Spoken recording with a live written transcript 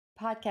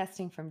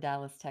Podcasting from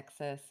Dallas,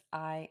 Texas,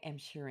 I am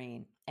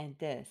Shireen, and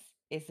this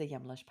is the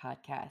Yumlish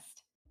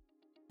Podcast.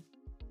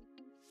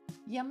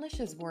 Yumlish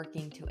is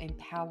working to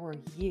empower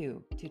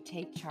you to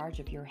take charge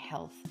of your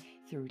health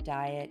through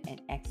diet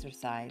and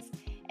exercise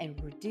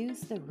and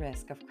reduce the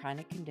risk of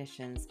chronic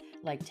conditions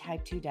like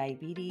type 2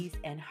 diabetes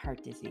and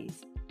heart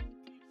disease.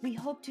 We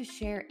hope to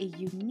share a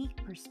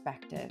unique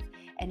perspective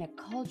and a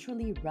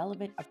culturally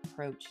relevant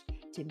approach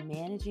to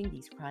managing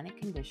these chronic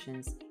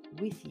conditions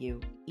with you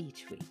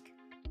each week.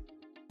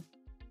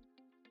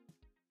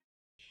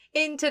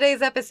 In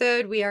today's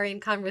episode, we are in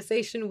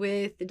conversation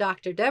with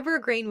Dr.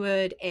 Deborah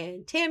Greenwood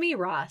and Tammy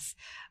Ross.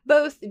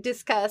 Both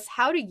discuss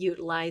how to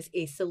utilize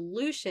a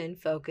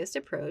solution-focused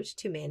approach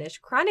to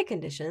manage chronic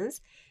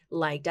conditions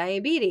like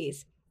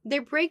diabetes. They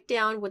break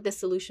down what the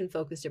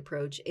solution-focused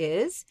approach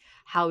is,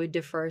 how it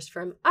differs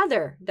from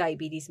other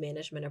diabetes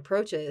management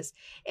approaches,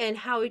 and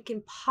how it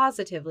can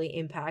positively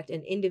impact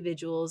an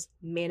individual's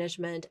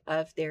management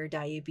of their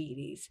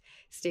diabetes.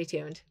 Stay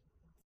tuned.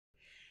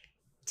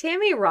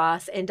 Tammy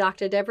Ross and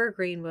Dr. Deborah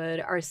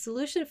Greenwood are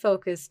solution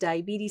focused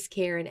diabetes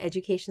care and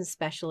education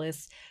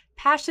specialists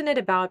passionate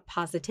about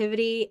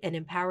positivity and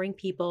empowering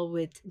people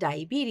with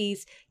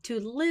diabetes to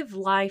live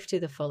life to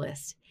the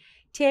fullest.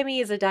 Tammy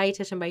is a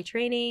dietitian by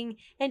training,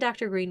 and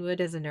Dr. Greenwood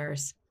is a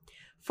nurse.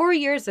 4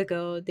 years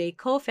ago, they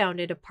co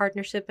founded a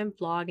partnership and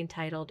blog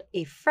entitled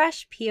A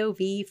Fresh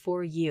POV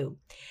for You,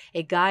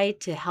 a guide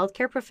to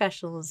healthcare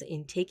professionals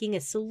in taking a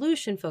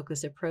solution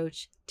focused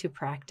approach to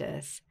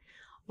practice.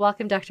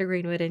 Welcome, Dr.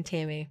 Greenwood and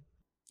Tammy.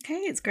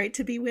 Hey, it's great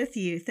to be with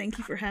you. Thank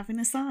you for having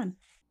us on.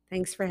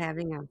 Thanks for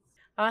having us.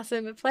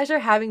 Awesome. A pleasure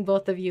having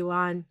both of you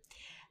on.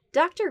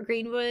 Dr.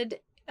 Greenwood,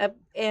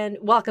 and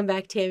welcome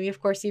back, Tammy. Of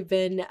course, you've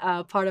been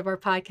part of our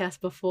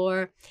podcast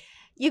before.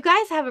 You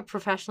guys have a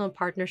professional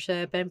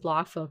partnership and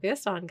blog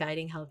focused on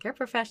guiding healthcare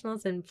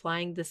professionals and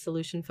applying the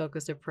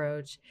solution-focused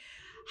approach.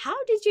 How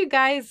did you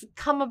guys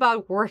come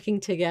about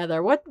working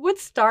together? What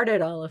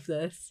started all of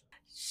this?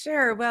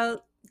 Sure.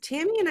 Well,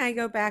 Tammy and I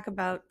go back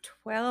about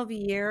 12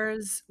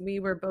 years. We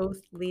were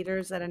both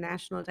leaders at a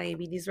national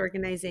diabetes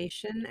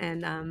organization.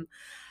 And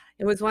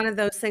it was one of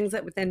those things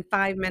that within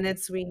 5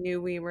 minutes, we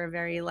knew we were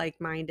very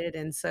like-minded.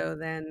 And so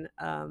then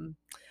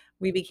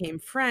we became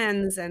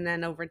friends. And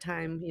then over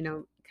time,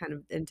 kind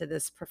of into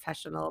this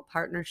professional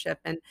partnership.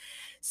 And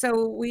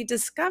so we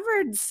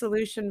discovered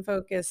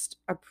solution-focused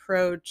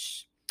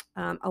approach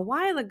a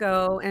while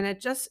ago. And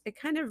it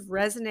kind of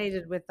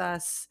resonated with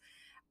us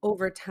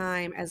over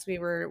time as we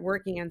were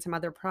working on some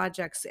other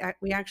projects.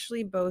 We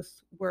actually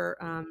both were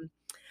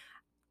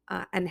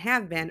and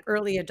have been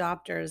early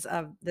adopters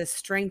of the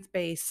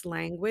strength-based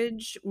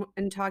language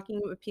in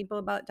talking with people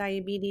about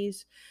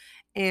diabetes.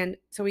 And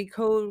so we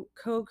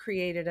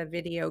co-created a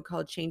video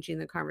called Changing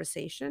the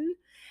Conversation.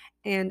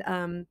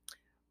 And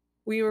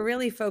we were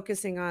really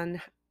focusing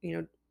on,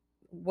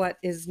 what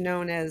is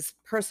known as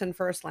person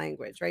first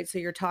language, right? So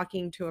you're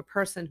talking to a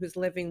person who's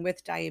living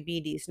with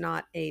diabetes,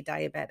 not a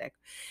diabetic,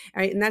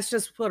 right? And that's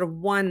just sort of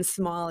one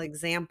small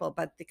example,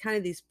 but the kind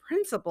of these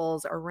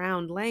principles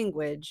around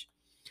language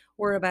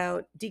were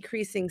about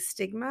decreasing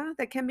stigma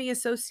that can be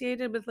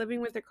associated with living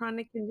with a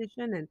chronic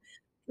condition and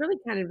really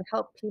kind of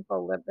help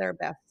people live their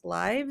best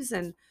lives.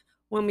 And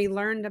when we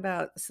learned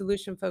about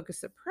solution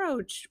focused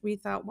approach, we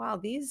thought, wow,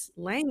 these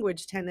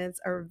language tenets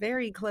are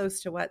very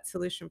close to what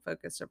solution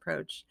focused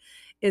approach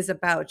is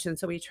about. And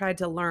so we tried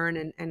to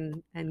learn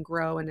and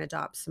grow and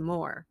adopt some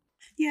more.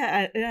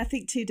 Yeah, and I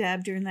think too,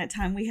 Deb, during that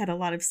time we had a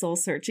lot of soul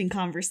searching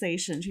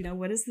conversations.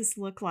 What does this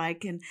look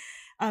like? And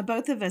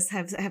both of us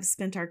have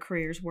spent our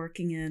careers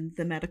working in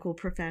the medical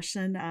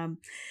profession,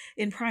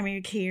 in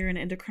primary care and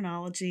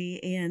endocrinology,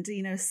 and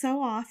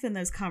so often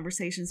those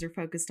conversations are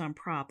focused on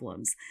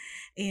problems,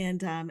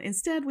 and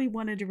instead we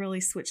wanted to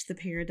really switch the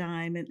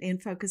paradigm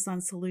and focus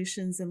on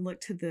solutions and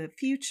look to the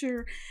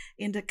future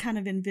and to kind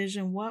of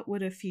envision what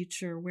would a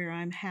future where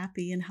I'm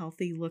happy and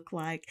healthy look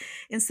like.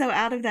 And so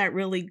out of that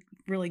really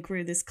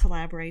grew this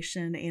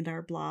collaboration and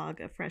our blog,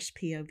 A Fresh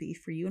POV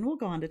for You. And we'll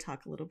go on to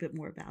talk a little bit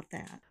more about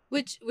that.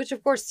 Which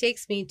of course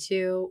takes me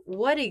to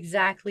what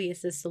exactly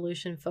is the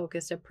solution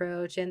focused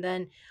approach, and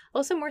then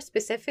also more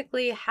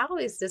specifically, how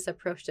is this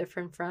approach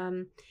different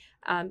from,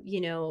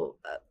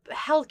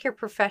 healthcare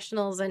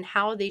professionals and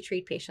how they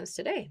treat patients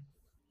today?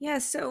 Yeah,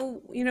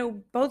 so,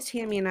 both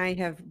Tammy and I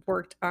have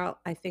worked out,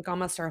 I think,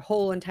 almost our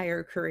whole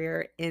entire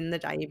career in the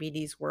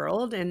diabetes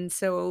world. And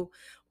so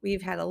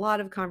we've had a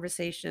lot of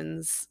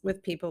conversations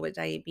with people with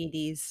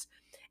diabetes.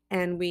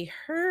 And we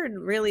heard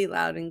really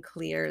loud and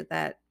clear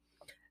that,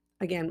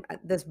 again,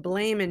 this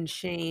blame and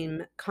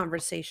shame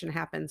conversation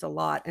happens a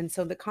lot. And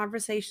so the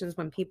conversations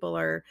when people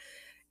are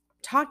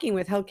talking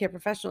with healthcare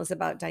professionals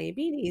about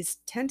diabetes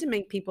tend to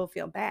make people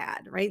feel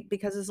bad, right?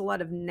 Because there's a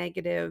lot of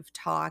negative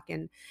talk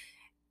and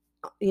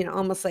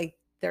almost like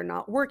they're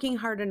not working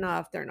hard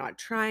enough, they're not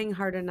trying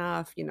hard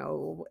enough,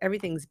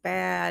 everything's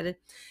bad.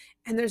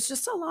 And there's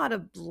just a lot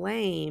of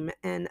blame.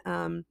 And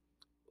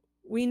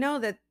we know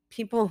that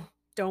people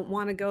don't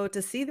want to go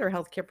to see their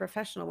healthcare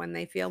professional when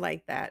they feel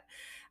like that.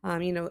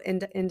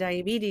 In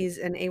diabetes,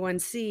 and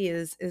A1C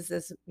is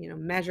this,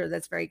 measure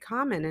that's very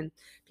common, and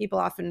people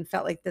often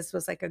felt like this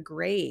was like a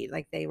grade,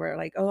 like they were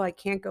like, oh, I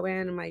can't go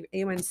in, and my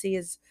A1C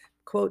is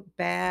quote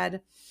bad.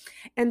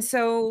 And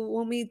so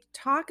when we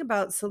talk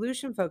about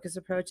solution focused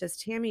approach, as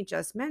Tammy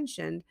just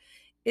mentioned,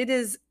 it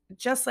is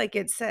just like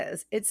it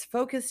says, it's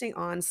focusing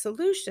on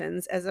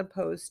solutions as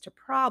opposed to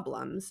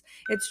problems.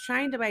 It's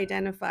trying to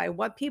identify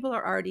what people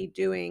are already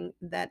doing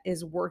that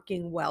is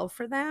working well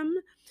for them,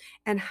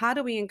 and how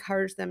do we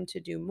encourage them to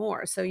do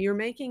more. So you're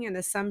making an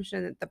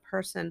assumption that the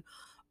person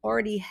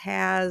already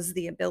has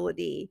the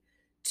ability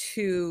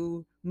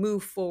to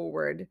move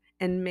forward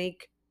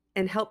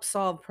and help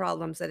solve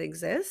problems that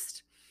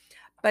exist.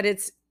 But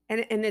it's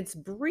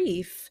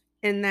brief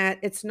in that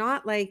it's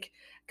not like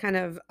kind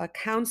of a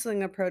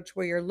counseling approach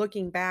where you're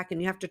looking back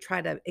and you have to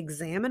try to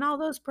examine all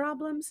those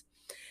problems,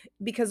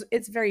 because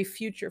it's very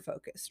future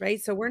focused, right?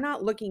 So we're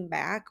not looking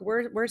back.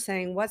 We're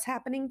saying what's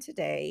happening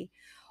today.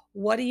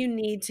 What do you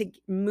need to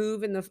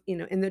move in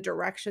the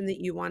direction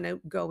that you want to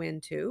go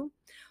into?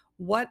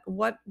 What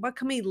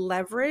can we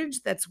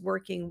leverage that's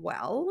working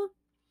well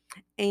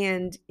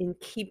and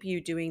keep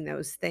you doing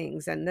those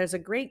things? And there's a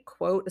great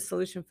quote, a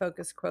solution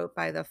focused quote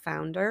by the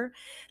founder,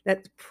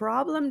 that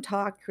problem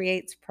talk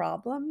creates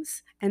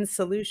problems and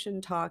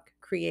solution talk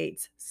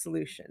creates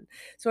solution.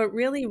 So it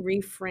really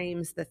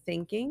reframes the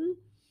thinking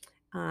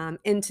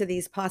into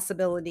these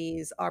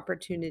possibilities,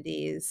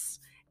 opportunities,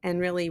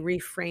 and really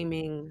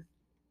reframing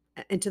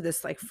into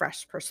this like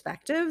fresh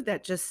perspective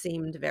that just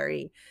seemed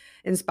very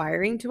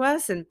inspiring to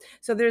us. And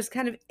so there's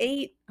kind of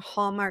 8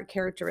 hallmark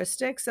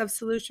characteristics of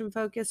solution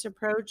focused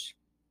approach.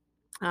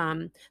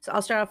 So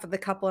I'll start off with a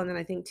couple, and then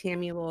I think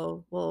Tammy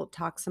will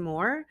talk some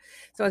more.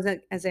 So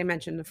as I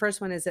mentioned, the first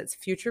one is it's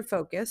future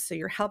focused. So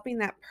you're helping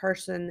that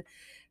person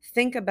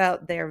think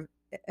about their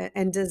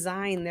and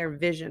design their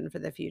vision for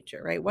the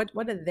future, right?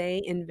 What do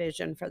they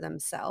envision for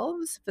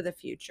themselves for the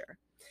future?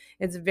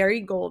 It's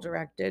very goal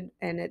directed,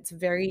 and it's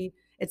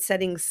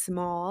setting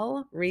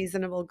small,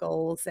 reasonable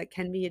goals that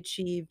can be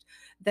achieved,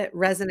 that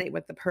resonate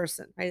with the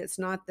person, right? It's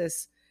not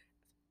this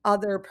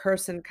other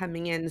person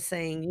coming in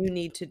saying, you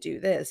need to do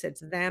this.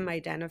 It's them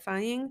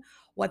identifying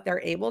what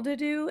they're able to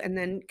do and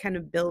then kind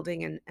of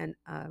building and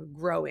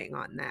growing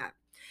on that.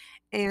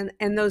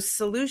 And those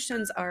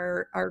solutions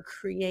are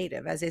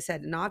creative, as I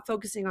said, not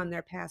focusing on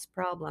their past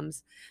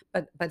problems,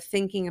 but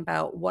thinking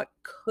about what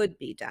could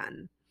be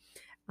done.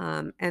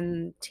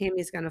 And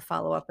Tammy's going to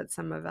follow up with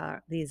some of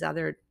these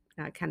other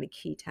kind of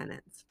key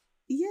tenets.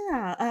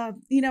 Yeah,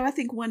 I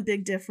think one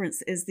big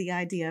difference is the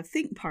idea of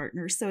think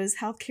partners. So, as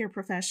healthcare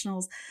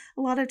professionals,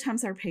 a lot of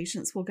times our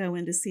patients will go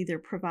in to see their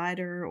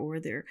provider or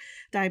their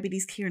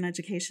diabetes care and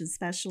education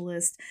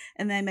specialist,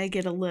 and they may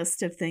get a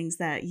list of things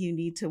that you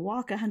need to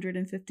walk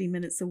 150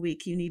 minutes a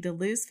week, you need to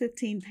lose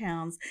 15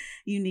 pounds,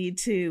 you need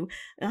to,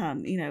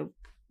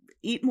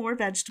 eat more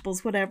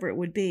vegetables, whatever it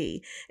would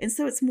be. And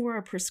so it's more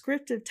a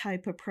prescriptive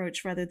type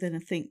approach rather than a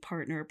think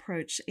partner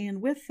approach.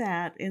 And with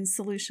that, in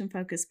solution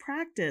focused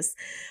practice,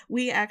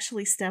 we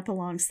actually step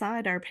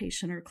alongside our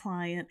patient or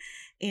client.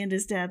 And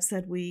as Deb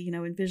said, we,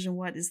 envision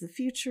what is the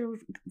future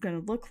going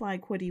to look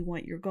like? What do you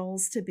want your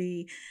goals to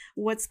be?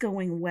 What's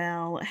going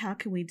well? How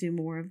can we do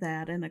more of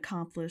that and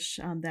accomplish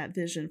that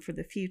vision for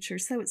the future?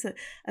 So it's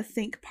a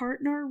think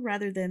partner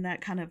rather than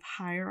that kind of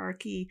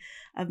hierarchy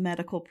of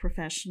medical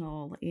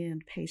professional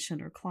and patient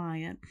or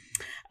client.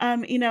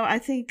 I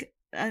think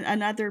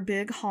another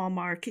big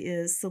hallmark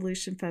is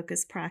solution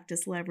focused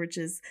practice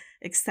leverages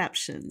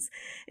exceptions.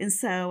 And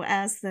so,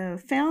 as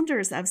the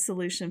founders of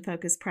solution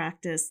focused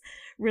practice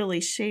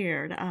really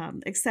shared,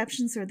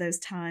 exceptions are those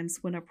times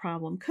when a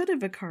problem could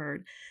have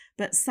occurred,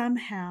 but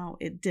somehow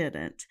it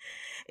didn't.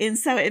 And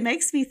so it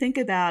makes me think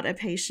about a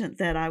patient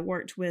that I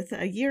worked with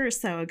a year or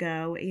so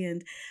ago.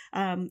 And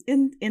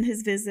in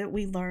his visit,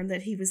 we learned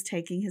that he was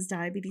taking his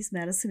diabetes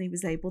medicine. He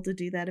was able to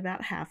do that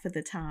about half of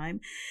the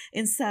time.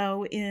 And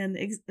so in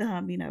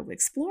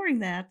exploring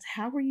that,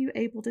 how were you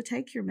able to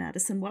take your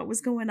medicine? What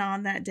was going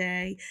on that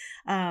day?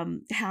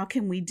 How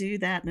can we do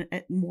that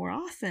more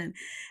often?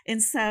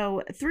 And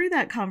so through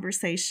that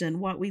conversation,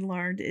 what we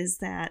learned is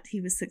that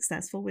he was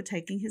successful with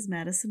taking his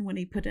medicine when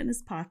he put it in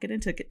his pocket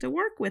and took it to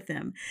work with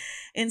him.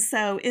 And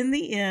so in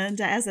the end,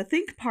 as a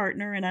think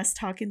partner and us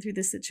talking through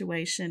the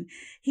situation,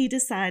 he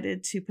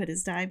decided to put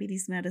his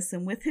diabetes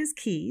medicine with his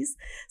keys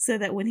so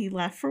that when he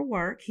left for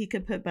work, he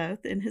could put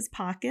both in his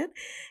pocket.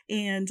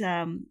 And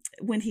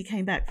when he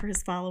came back for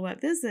his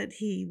follow-up visit,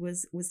 he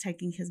was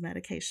taking his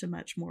medication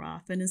much more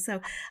often. And so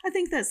I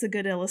think that's a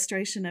good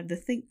illustration of the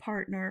think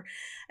partner,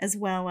 as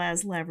well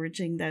as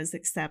leveraging those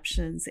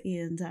exceptions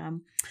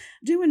and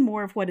doing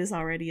more of what is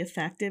already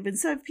effective. And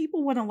so if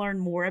people want to learn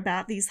more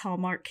about these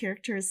hallmark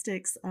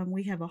characteristics,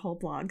 we have a whole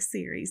blog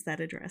series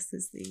that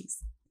addresses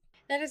these.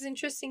 That is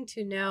interesting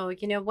to know.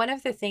 One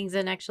of the things,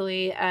 and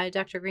actually,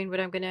 Dr. Greenwood,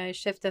 I'm going to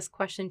shift this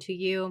question to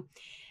you.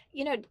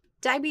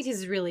 Diabetes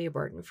is really a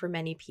burden for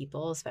many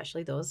people,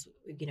 especially those,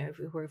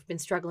 who have been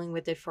struggling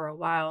with it for a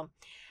while.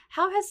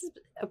 How has this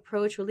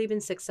approach really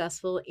been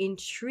successful in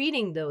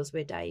treating those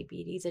with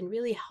diabetes and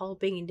really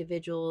helping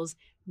individuals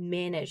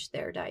manage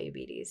their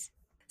diabetes?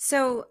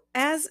 So,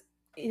 as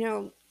you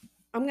know,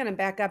 I'm going to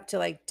back up to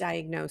like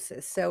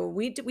diagnosis. So,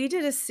 we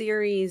did a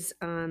series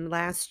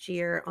last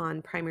year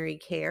on primary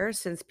care,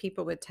 since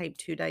people with type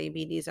 2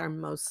 diabetes are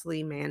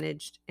mostly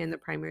managed in the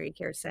primary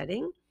care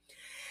setting.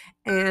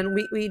 And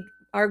we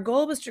our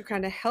goal was to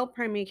kind of help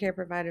primary care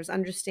providers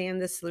understand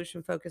this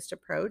solution focused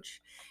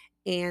approach,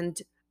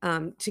 and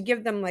to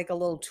give them like a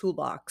little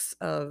toolbox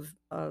of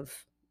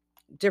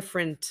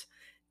different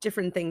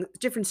things,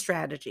 different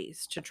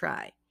strategies to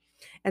try.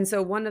 And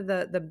so one of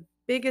the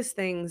biggest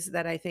things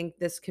that I think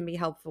this can be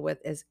helpful with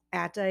is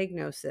at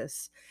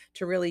diagnosis,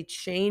 to really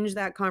change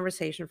that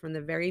conversation from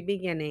the very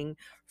beginning,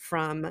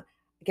 from,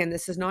 again,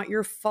 this is not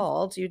your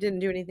fault, you didn't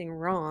do anything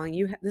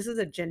wrong, this is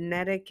a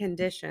genetic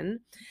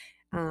condition,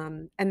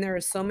 and there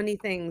are so many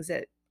things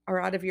that are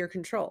out of your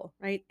control,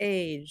 right?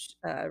 Age,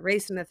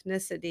 race and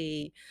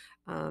ethnicity,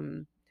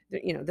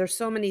 there's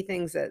so many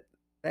things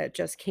that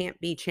just can't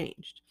be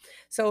changed.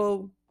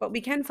 So, but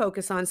we can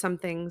focus on some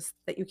things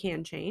that you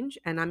can change,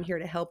 and I'm here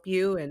to help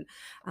you. And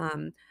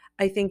um,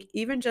 I think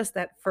even just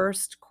that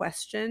first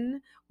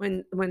question,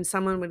 when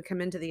someone would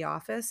come into the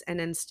office,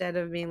 and instead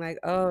of being like,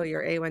 "Oh,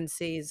 your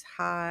A1C is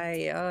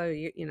high.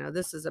 Oh,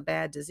 this is a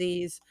bad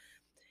disease,"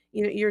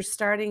 you're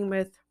starting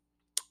with,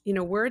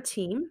 we're a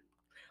team.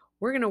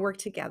 We're going to work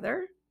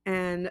together.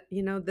 And,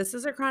 this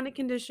is a chronic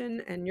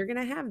condition and you're going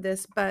to have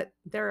this, but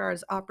there are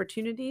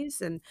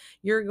opportunities, and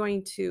you're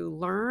going to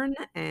learn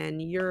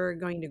and you're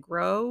going to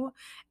grow,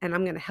 and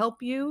I'm going to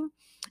help you.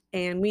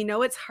 And we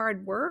know it's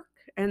hard work,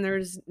 and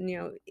there's,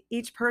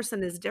 each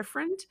person is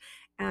different.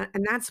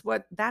 And that's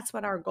what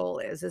our goal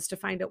is to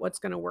find out what's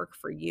going to work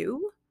for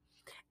you.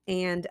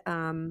 And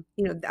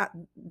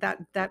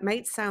that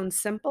might sound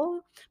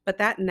simple, but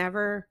that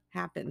never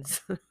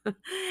happens.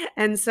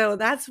 And so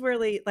that's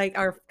really like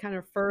our kind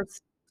of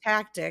first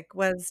tactic,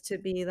 was to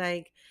be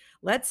like,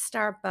 let's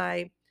start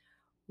by,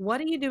 what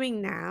are you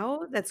doing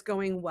now that's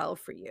going well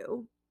for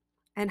you,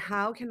 and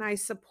how can I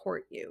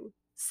support you?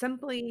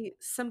 Simply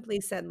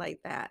said like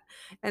that.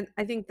 And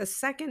I think the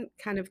second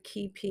kind of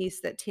key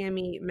piece that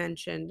Tammy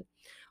mentioned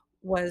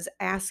was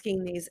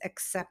asking these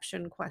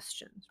exception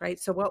questions, right?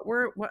 So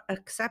what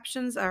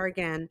exceptions are,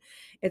 again,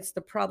 it's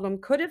the problem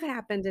could have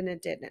happened and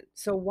it didn't.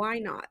 So why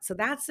not? So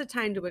that's the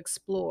time to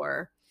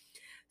explore.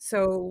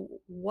 So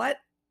what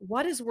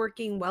is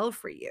working well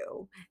for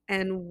you,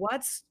 and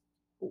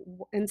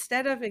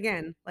instead of,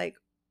 again, like,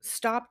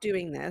 stop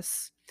doing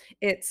this,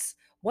 it's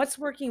what's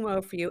working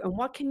well for you and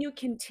what can you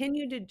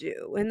continue to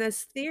do. And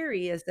this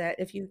theory is that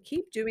if you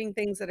keep doing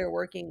things that are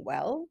working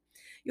well,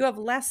 you have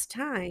less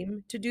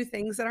time to do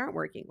things that aren't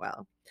working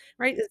well,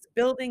 right? It's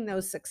building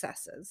those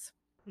successes.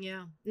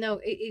 Yeah. No,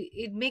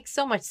 it makes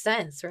so much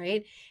sense,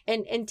 right?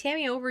 And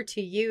Tammy, over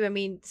to you. I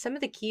mean, some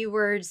of the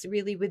keywords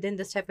really within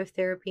this type of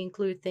therapy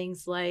include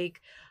things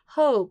like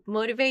hope,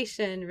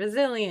 motivation,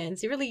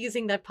 resilience. You're really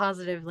using that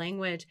positive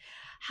language.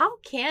 How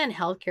can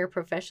healthcare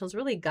professionals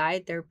really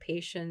guide their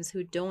patients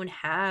who don't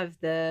have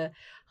the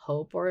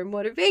hope or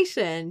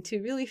motivation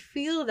to really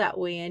feel that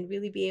way and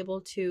really be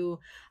able to,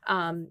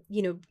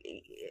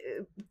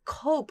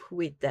 cope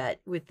with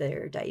that, with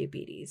their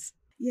diabetes?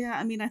 Yeah,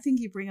 I mean, I think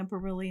you bring up a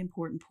really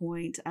important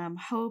point.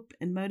 Hope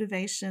and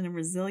motivation and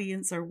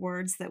resilience are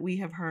words that we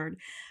have heard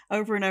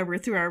over and over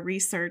through our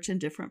research and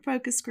different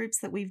focus groups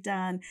that we've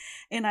done.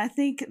 And I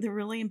think the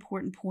really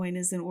important point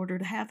is, in order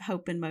to have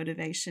hope and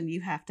motivation,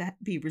 you have to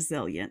be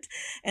resilient.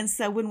 And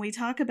so when we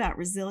talk about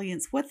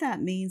resilience, what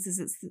that means is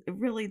it's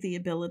really the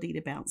ability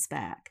to bounce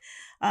back.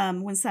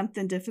 When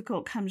something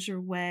difficult comes your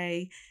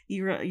way,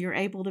 you're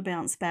able to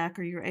bounce back,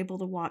 or you're able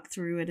to walk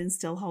through it and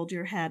still hold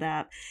your head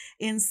up.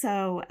 And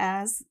so,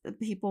 as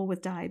people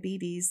with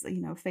diabetes,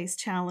 face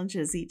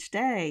challenges each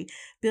day,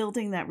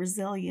 building that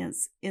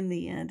resilience in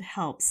the end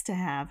helps to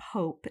have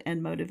hope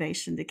and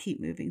motivation to keep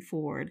moving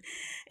forward.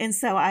 And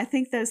so, I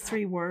think those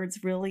three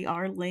words really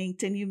are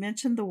linked. And you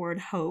mentioned the word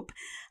hope.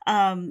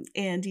 And,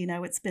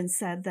 it's been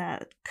said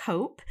that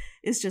cope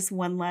is just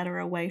one letter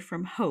away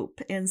from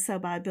hope. And so,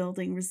 by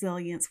building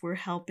resilience, we're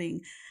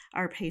helping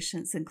our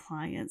patients and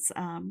clients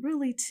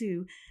really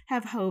to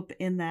have hope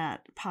in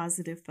that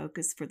positive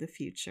focus for the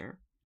future.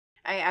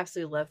 I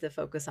absolutely love the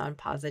focus on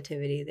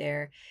positivity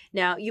there.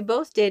 Now, you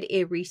both did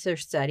a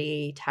research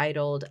study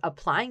titled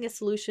Applying a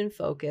Solution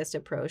Focused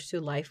Approach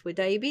to Life with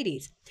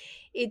Diabetes.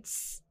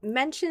 It's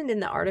mentioned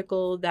in the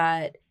article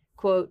that,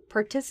 quote,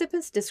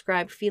 participants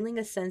described feeling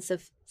a sense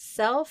of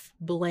self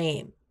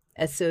blame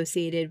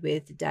associated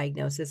with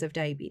diagnosis of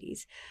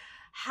diabetes.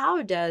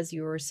 How does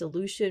your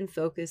solution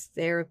focused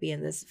therapy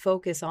and this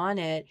focus on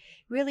it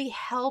really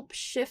help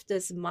shift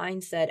this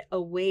mindset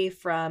away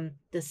from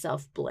the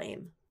self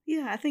blame?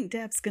 Yeah, I think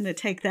Deb's going to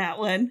take that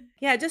one.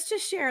 Yeah, just to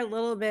share a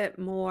little bit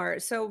more.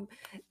 So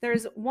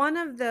there's one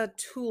of the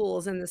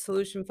tools in the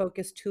solution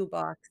focused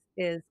toolbox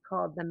is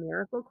called the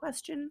miracle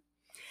question.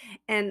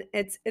 And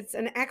it's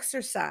an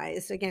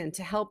exercise again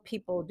to help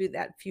people do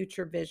that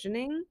future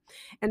visioning.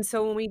 And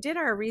so when we did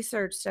our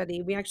research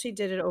study, we actually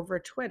did it over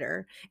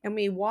Twitter, and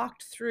we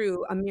walked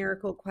through a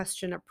miracle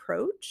question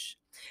approach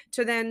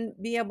to then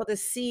be able to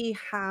see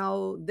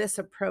how this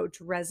approach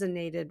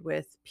resonated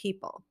with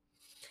people.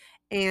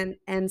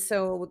 And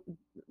so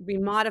we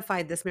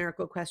modified this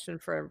miracle question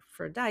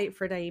for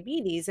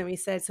diabetes, and we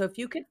said, so if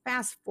you could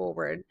fast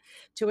forward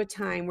to a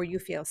time where you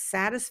feel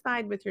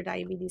satisfied with your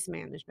diabetes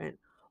management,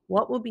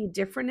 what will be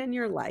different in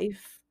your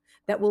life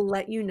that will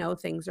let you know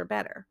things are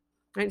better?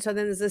 Right. So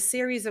then there's a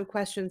series of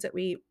questions that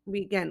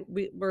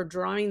we're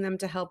drawing them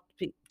to help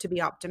to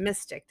be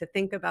optimistic, to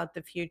think about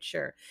the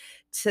future,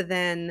 to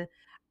then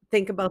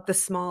think about the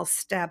small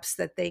steps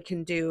that they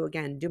can do,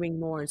 again, doing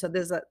more. And so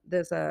there's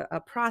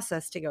a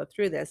process to go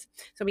through this.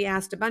 So we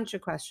asked a bunch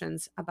of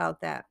questions about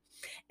that.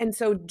 And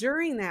so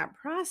during that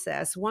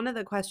process, one of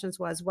the questions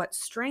was, what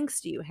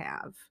strengths do you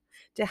have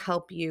to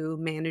help you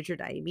manage your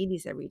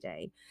diabetes every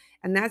day?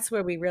 And that's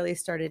where we really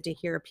started to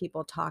hear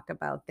people talk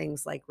about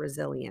things like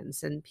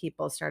resilience, and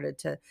people started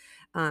to,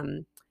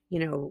 um, you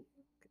know,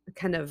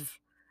 kind of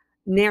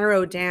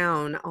narrow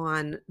down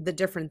on the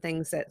different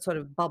things that sort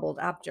of bubbled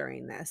up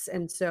during this.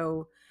 And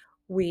so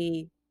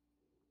we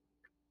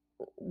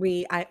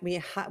we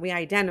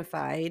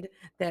identified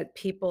that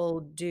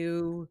people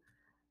do,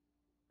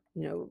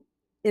 you know,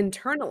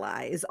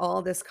 internalize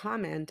all this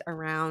comment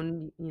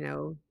around,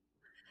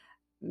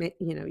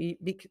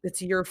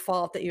 it's your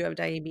fault that you have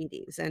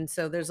diabetes. And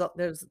so there's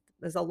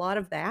a lot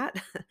of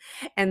that.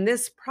 And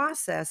this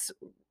process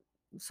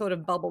sort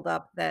of bubbled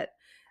up that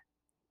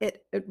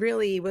it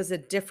really was a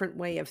different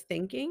way of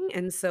thinking,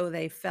 and so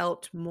they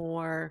felt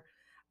more,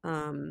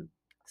 um,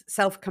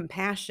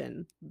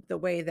 self-compassion, the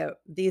way that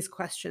these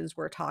questions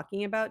were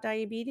talking about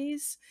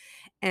diabetes,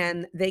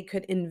 and they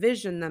could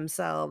envision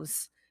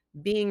themselves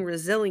being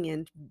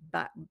resilient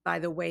by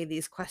the way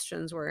these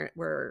questions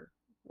were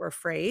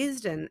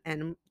phrased, and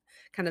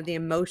kind of the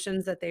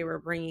emotions that they were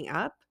bringing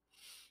up.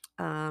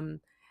 Um,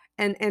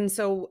 and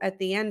so at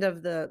the end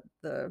of the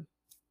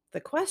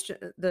question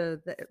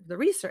the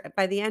research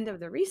by the end of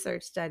the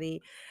research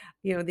study,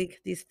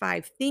 these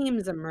five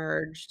themes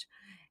emerged.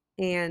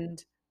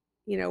 And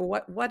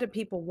what do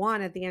people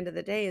want at the end of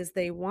the day is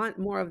they want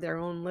more of their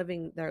own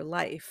living their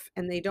life,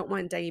 and they don't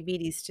want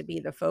diabetes to be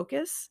the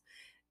focus,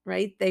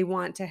 right? They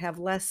want to have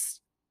less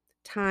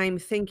time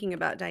thinking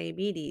about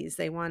diabetes.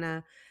 They want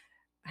to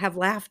have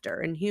laughter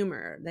and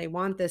humor. They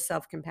want this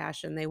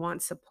self-compassion. They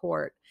want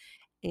support,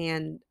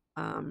 and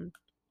um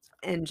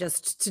and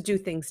just to do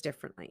things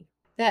differently.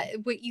 That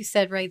what you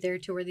said right there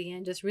toward the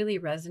end just really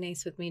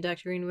resonates with me,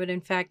 Dr. Greenwood.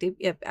 In fact,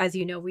 as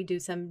you know, we do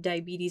some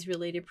diabetes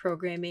related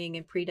programming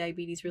and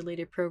pre-diabetes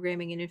related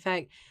programming. And in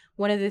fact,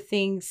 one of the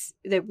things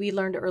that we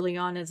learned early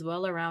on as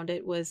well around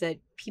it was that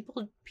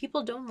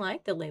people don't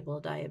like the label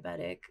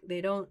diabetic.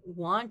 They don't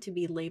want to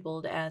be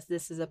labeled as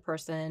this is a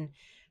person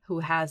who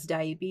has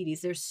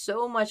diabetes. There's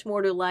so much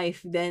more to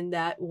life than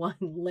that one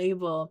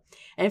label.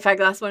 And in fact,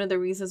 that's one of the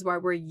reasons why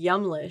we're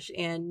Yumlish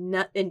and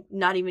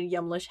not even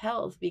Yumlish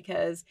Health,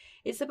 because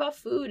it's about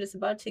food, it's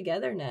about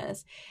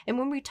togetherness. And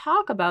when we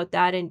talk about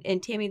that,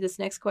 and Tammy, this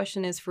next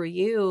question is for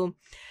you,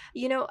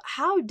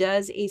 how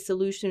does a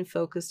solution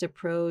focused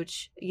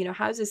approach,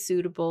 how is it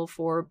suitable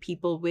for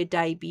people with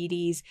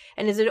diabetes?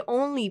 And is it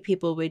only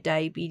people with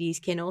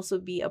diabetes, can also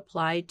be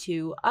applied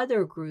to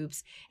other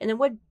groups? And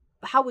then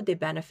how would they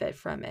benefit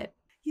from it?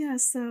 Yeah,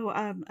 so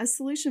a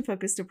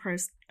solution-focused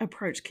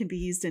approach can be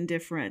used in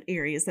different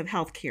areas of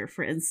healthcare,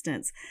 for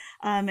instance,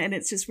 and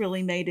it's just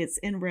really made its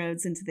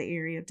inroads into the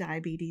area of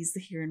diabetes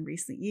here in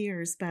recent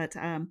years. But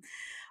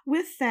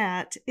with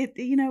that,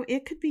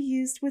 it could be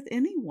used with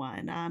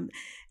anyone.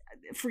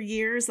 For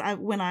years,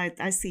 when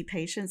I see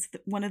patients,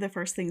 one of the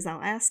first things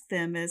I'll ask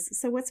them is,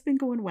 so what's been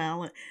going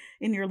well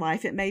in your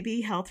life? It may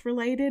be health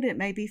related, it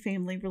may be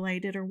family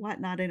related or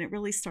whatnot, and it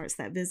really starts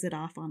that visit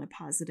off on a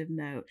positive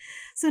note.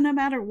 So no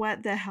matter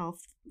what the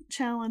health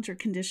challenge or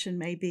condition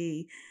may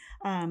be,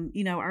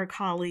 our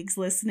colleagues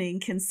listening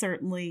can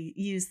certainly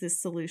use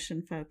this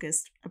solution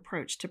focused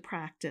approach to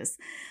practice.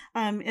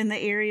 In the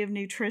area of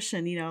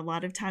nutrition, a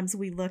lot of times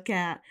we look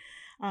at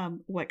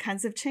what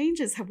kinds of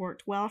changes have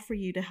worked well for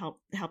you to help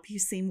you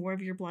see more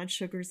of your blood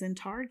sugars in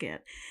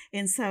target.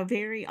 And so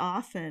very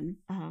often,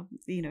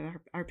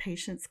 our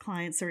patients,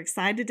 clients are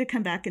excited to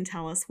come back and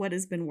tell us what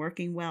has been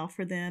working well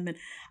for them. And,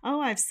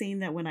 I've seen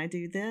that when I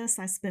do this,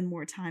 I spend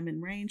more time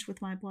in range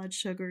with my blood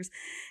sugars.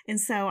 And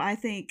so I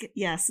think,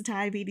 yes,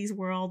 diabetes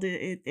world,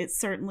 it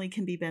certainly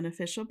can be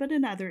beneficial, but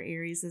in other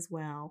areas as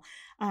well.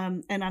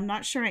 And I'm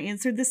not sure I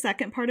answered the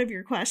second part of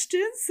your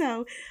question.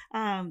 So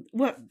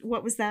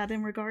what was that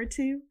in regard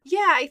to? you?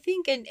 Yeah, I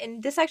think,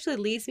 and this actually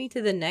leads me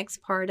to the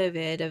next part of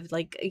it of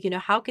like,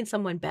 how can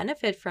someone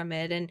benefit from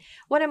it? And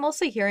what I'm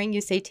also hearing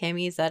you say,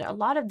 Tammy, is that a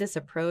lot of this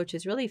approach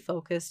is really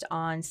focused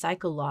on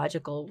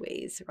psychological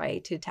ways,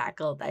 right, to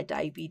tackle that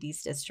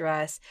diabetes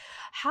distress.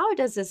 How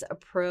does this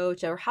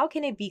approach, or how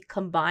can it be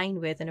combined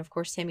with, and of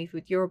course, Tammy,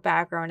 with your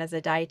background as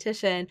a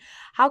dietitian,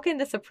 how can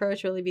this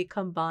approach really be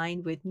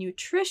combined with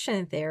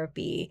nutrition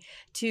therapy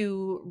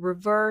to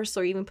reverse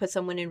or even put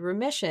someone in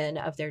remission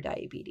of their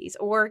diabetes,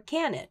 or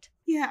can it?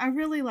 Yeah, I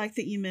really like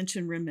that you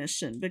mentioned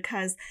remission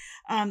because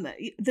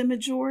the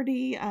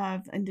majority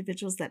of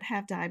individuals that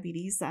have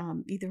diabetes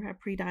either have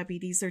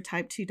prediabetes or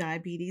type 2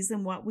 diabetes.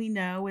 And what we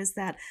know is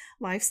that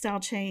lifestyle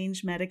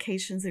change,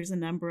 medications, there's a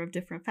number of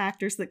different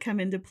factors that come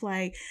into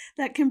play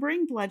that can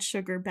bring blood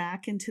sugar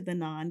back into the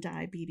non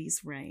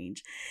diabetes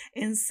range.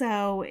 And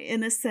so,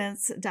 in a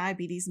sense,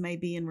 diabetes may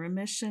be in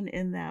remission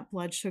in that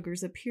blood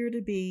sugars appear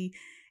to be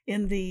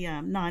in the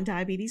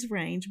non-diabetes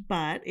range.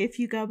 But if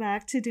you go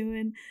back to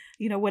doing,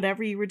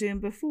 whatever you were doing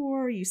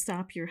before, you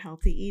stop your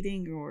healthy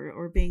eating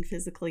or being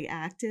physically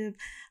active,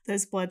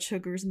 those blood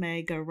sugars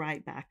may go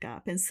right back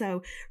up. And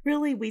so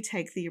really we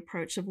take the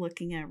approach of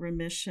looking at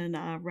remission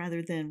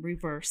rather than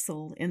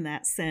reversal in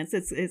that sense.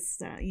 It's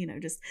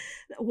just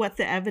what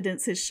the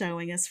evidence is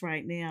showing us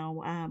right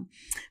now.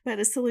 But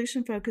a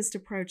solution-focused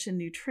approach in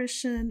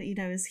nutrition,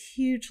 is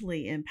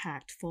hugely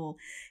impactful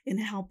in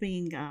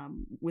helping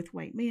with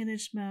weight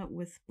management,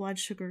 with blood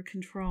sugar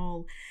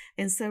control.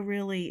 And so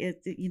really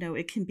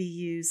it can be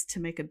used to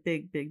make a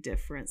big, big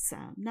difference,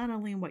 not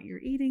only in what you're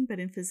eating, but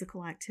in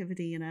physical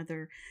activity and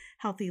other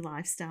healthy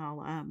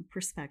lifestyle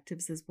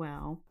perspectives as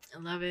well. I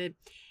love it.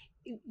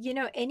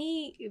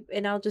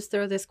 And I'll just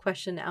throw this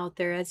question out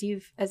there, as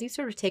you've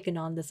sort of taken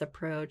on this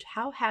approach,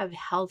 how have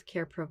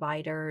healthcare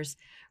providers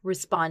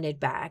responded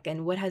back,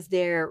 and what has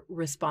their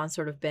response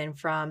sort of been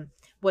from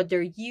what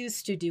they're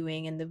used to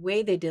doing and the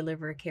way they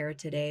deliver care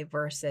today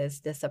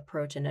versus this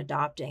approach and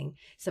adopting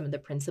some of the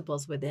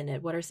principles within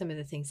it? What are some of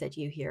the things that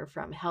you hear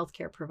from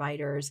healthcare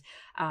providers,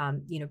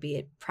 be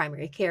it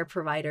primary care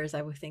providers?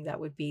 I would think that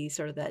would be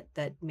sort of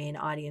that main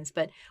audience,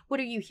 but what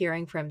are you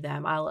hearing from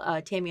them?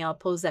 Tammy, I'll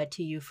pose that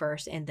to you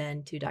first and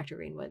then to Dr.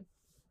 Greenwood.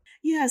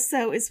 Yeah,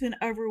 so it's been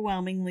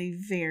overwhelmingly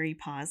very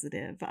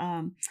positive.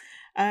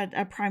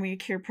 A primary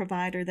care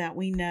provider that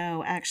we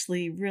know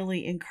actually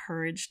really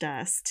encouraged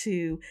us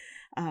to.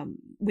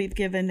 We've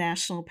given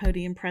national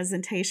podium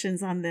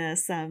presentations on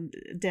this.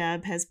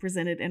 Deb has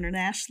presented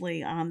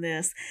internationally on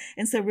this.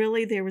 And so,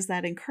 really, there was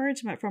that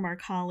encouragement from our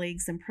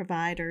colleagues and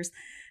providers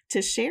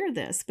to share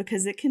this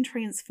because it can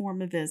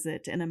transform a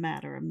visit in a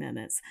matter of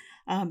minutes.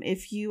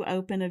 If you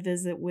open a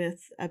visit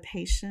with a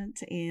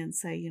patient and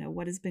say,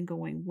 what has been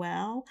going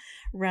well,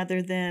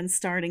 rather than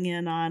starting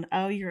in on,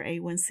 oh, your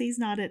A1C is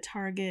not at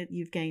target,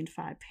 you've gained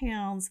 5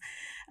 pounds,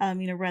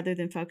 rather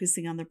than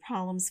focusing on the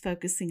problems,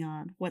 focusing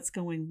on what's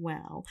going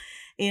well.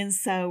 And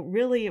so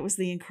really it was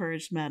the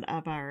encouragement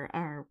of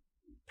our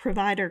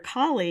provider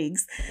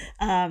colleagues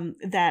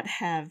that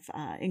have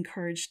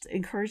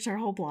encouraged our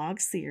whole blog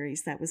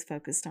series that was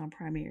focused on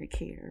primary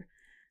care.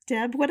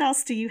 Deb, what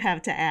else do you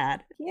have to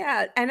add?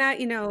 Yeah, and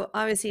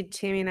obviously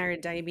Tammy and I are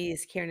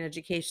diabetes care and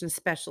education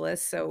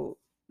specialists, so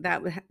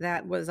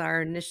that was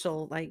our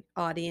initial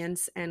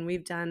audience, and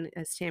we've done,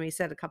 as Tammy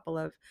said, a couple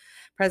of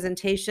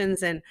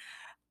presentations. And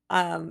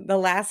the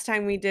last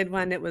time we did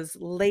one, it was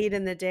late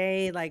in the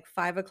day, like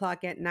 5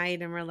 o'clock at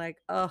night, and we're like,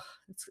 oh,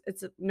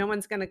 it's no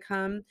one's gonna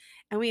come,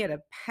 and we had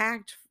a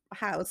packed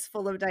house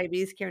full of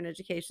diabetes care and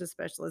education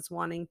specialists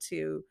wanting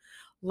to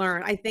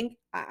learn. I think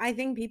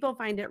people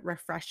find it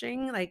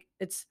refreshing, like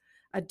it's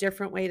a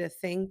different way to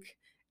think,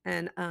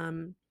 and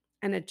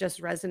it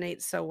just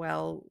resonates so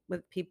well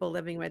with people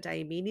living with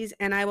diabetes.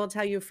 And I will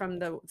tell you from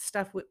the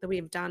stuff that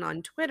we've done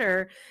on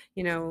Twitter,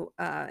 in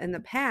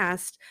the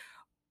past,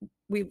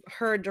 we've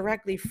heard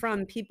directly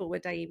from people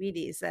with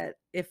diabetes that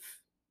if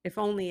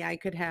only I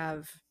could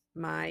have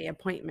my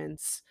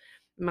appointments,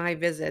 my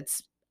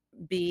visits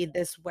be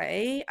this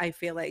way, I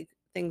feel like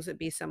things would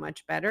be so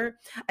much better.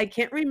 I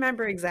can't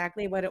remember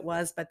exactly what it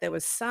was, but there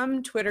was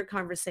some Twitter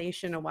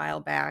conversation a while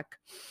back,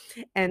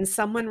 and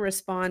someone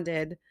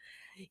responded,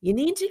 you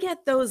need to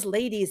get those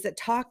ladies that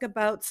talk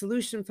about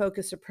solution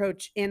focused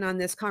approach in on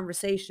this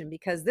conversation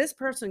because this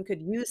person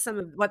could use some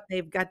of what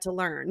they've got to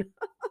learn.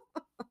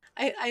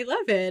 I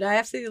love it. I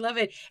absolutely love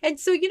it. And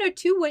so,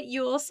 to what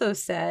you also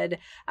said,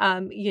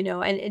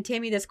 and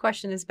Tammy, this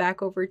question is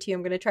back over to you.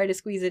 I'm going to try to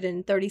squeeze it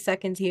in 30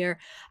 seconds here.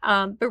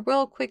 But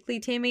real quickly,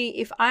 Tammy,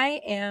 if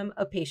I am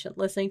a patient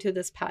listening to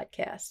this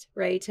podcast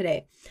right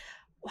today,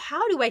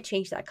 how do I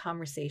change that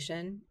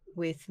conversation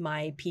with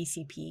my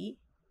PCP?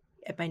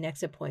 at my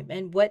next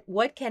appointment?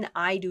 What can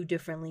I do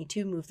differently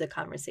to move the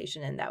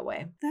conversation in that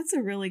way? That's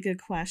a really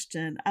good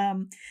question.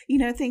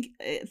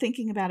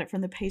 Thinking about it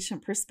from the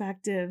patient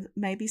perspective,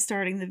 maybe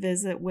starting the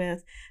visit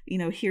with,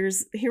 here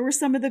were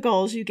some of the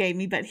goals you gave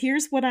me, but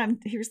here's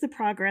the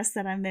progress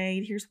that I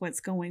made. Here's what's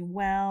going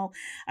well.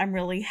 I'm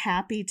really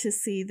happy to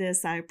see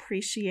this. I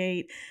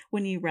appreciate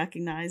when you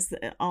recognize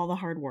all the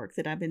hard work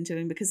that I've been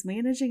doing, because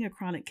managing a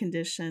chronic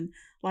condition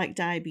like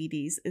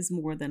diabetes is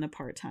more than a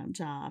part-time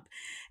job.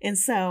 And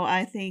so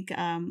I think,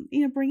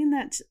 bringing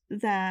that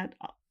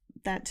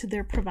to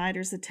their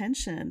provider's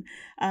attention,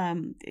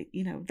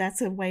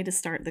 that's a way to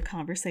start the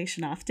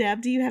conversation off.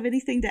 Deb, do you have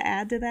anything to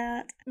add to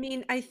that? I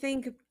mean, I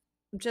think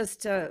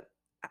just to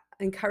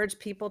encourage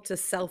people to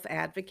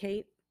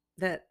self-advocate,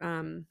 that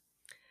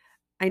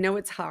I know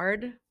it's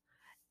hard,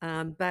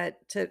 but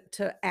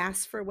to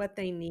ask for what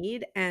they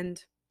need. And,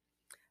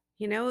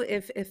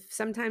 if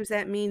sometimes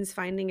that means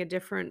finding a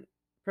different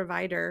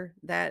provider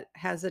that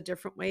has a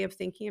different way of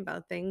thinking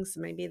about things,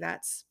 maybe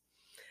that's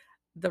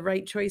the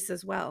right choice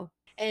as well.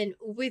 And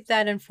with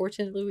that,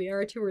 unfortunately, we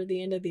are toward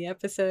the end of the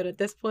episode at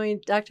this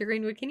point. Dr.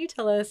 Greenwood, can you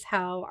tell us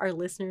how our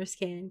listeners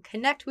can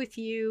connect with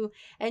you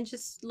and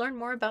just learn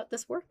more about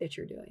this work that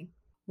you're doing?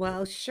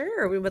 Well,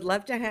 sure. We would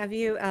love to have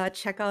you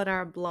check out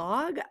our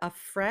blog,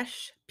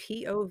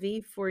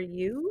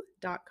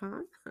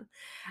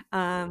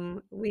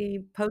 afreshpovforyou.com.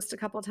 We post a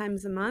couple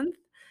times a month.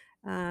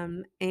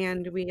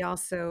 And we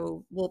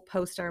also will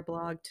post our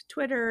blog to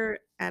Twitter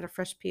at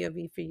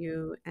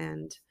afreshpovforyou,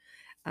 and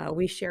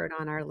we share it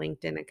on our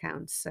LinkedIn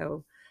accounts.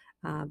 So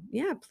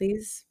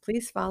please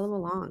follow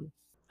along.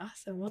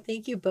 Awesome. Well,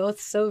 thank you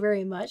both so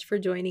very much for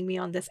joining me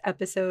on this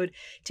episode.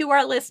 To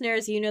our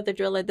listeners, you know the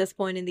drill at this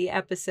point in the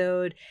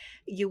episode.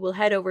 You will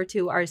head over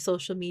to our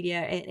social media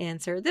and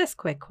answer this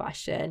quick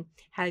question.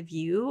 Have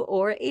you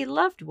or a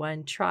loved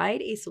one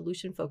tried a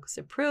solution-focused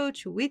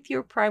approach with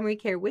your primary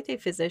care with a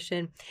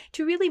physician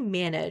to really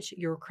manage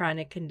your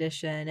chronic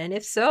condition? And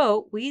if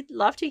so, we'd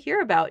love to hear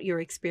about your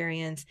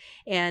experience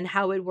and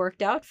how it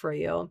worked out for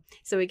you.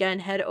 So again,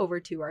 head over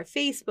to our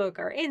Facebook,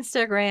 our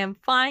Instagram,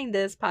 find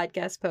this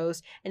podcast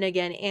post, and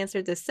again,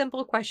 answer this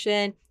simple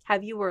question: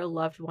 have you or a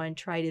loved one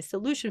tried a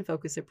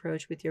solution-focused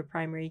approach with your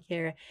primary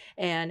care,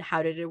 and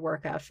how did it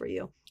work out for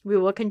you? We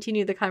will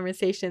continue the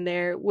conversation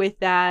there. With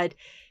that,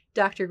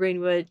 Dr.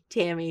 Greenwood,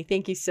 Tammy,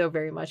 thank you so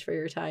very much for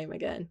your time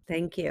again.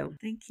 Thank you.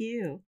 Thank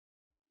you.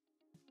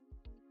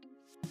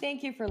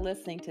 Thank you for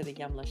listening to the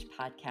Yumlish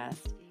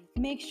podcast.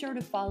 Make sure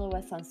to follow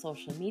us on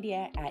social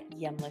media at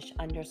Yumlish_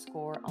 on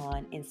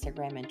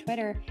Instagram and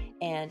Twitter,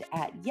 and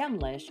at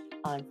Yumlish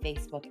on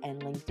Facebook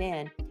and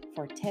LinkedIn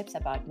for tips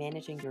about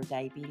managing your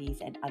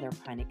diabetes and other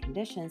chronic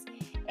conditions,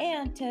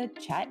 and to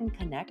chat and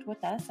connect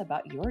with us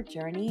about your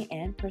journey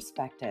and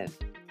perspective.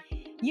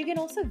 You can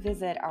also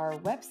visit our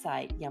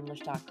website,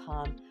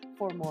 yumlish.com,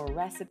 for more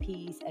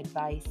recipes,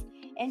 advice,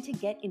 and to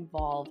get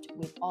involved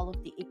with all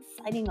of the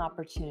exciting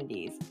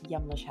opportunities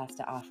Yumlish has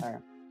to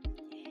offer.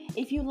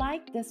 If you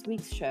like this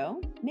week's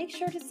show, make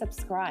sure to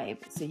subscribe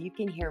so you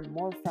can hear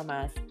more from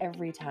us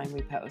every time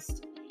we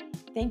post.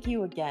 Thank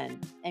you again,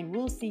 and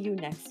we'll see you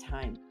next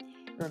time.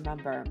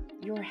 Remember,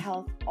 your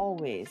health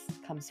always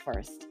comes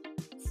first.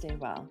 Stay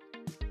well.